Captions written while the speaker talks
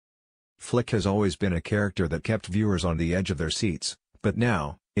Flick has always been a character that kept viewers on the edge of their seats, but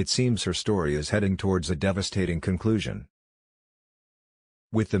now, it seems her story is heading towards a devastating conclusion.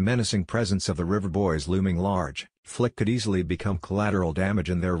 With the menacing presence of the River Boys looming large, Flick could easily become collateral damage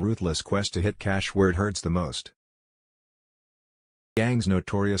in their ruthless quest to hit cash where it hurts the most. The gang's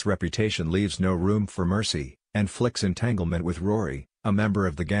notorious reputation leaves no room for mercy, and Flick's entanglement with Rory, a member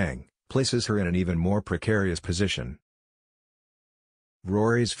of the gang, places her in an even more precarious position.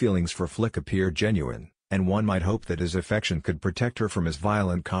 Rory's feelings for Flick appear genuine, and one might hope that his affection could protect her from his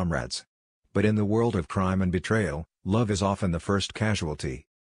violent comrades. But in the world of crime and betrayal, love is often the first casualty.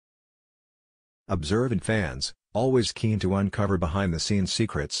 Observant fans, always keen to uncover behind-the-scenes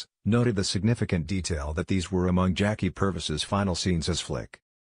secrets, noted the significant detail that these were among Jackie Purvis's final scenes as Flick.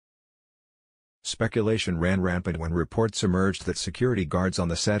 Speculation ran rampant when reports emerged that security guards on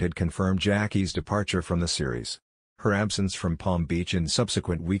the set had confirmed Jackie's departure from the series. Her absence from Palm Beach in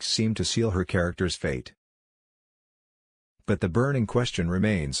subsequent weeks seemed to seal her character's fate. But the burning question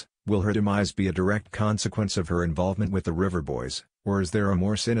remains, will her demise be a direct consequence of her involvement with the River Boys, or is there a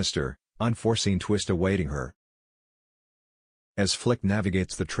more sinister, unforeseen twist awaiting her? As Flick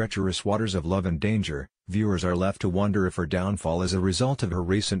navigates the treacherous waters of love and danger, viewers are left to wonder if her downfall is a result of her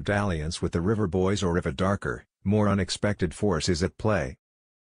recent dalliance with the River Boys or if a darker, more unexpected force is at play.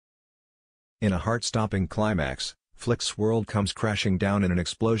 In a heart-stopping climax, Flick's world comes crashing down in an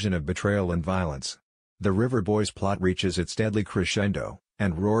explosion of betrayal and violence. The River Boys' plot reaches its deadly crescendo,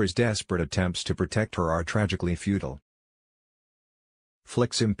 and Rory's desperate attempts to protect her are tragically futile.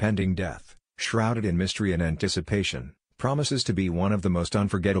 Flick's impending death, shrouded in mystery and anticipation, promises to be one of the most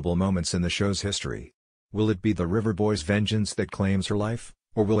unforgettable moments in the show's history. Will it be the River Boys' vengeance that claims her life,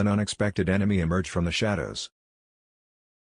 or will an unexpected enemy emerge from the shadows?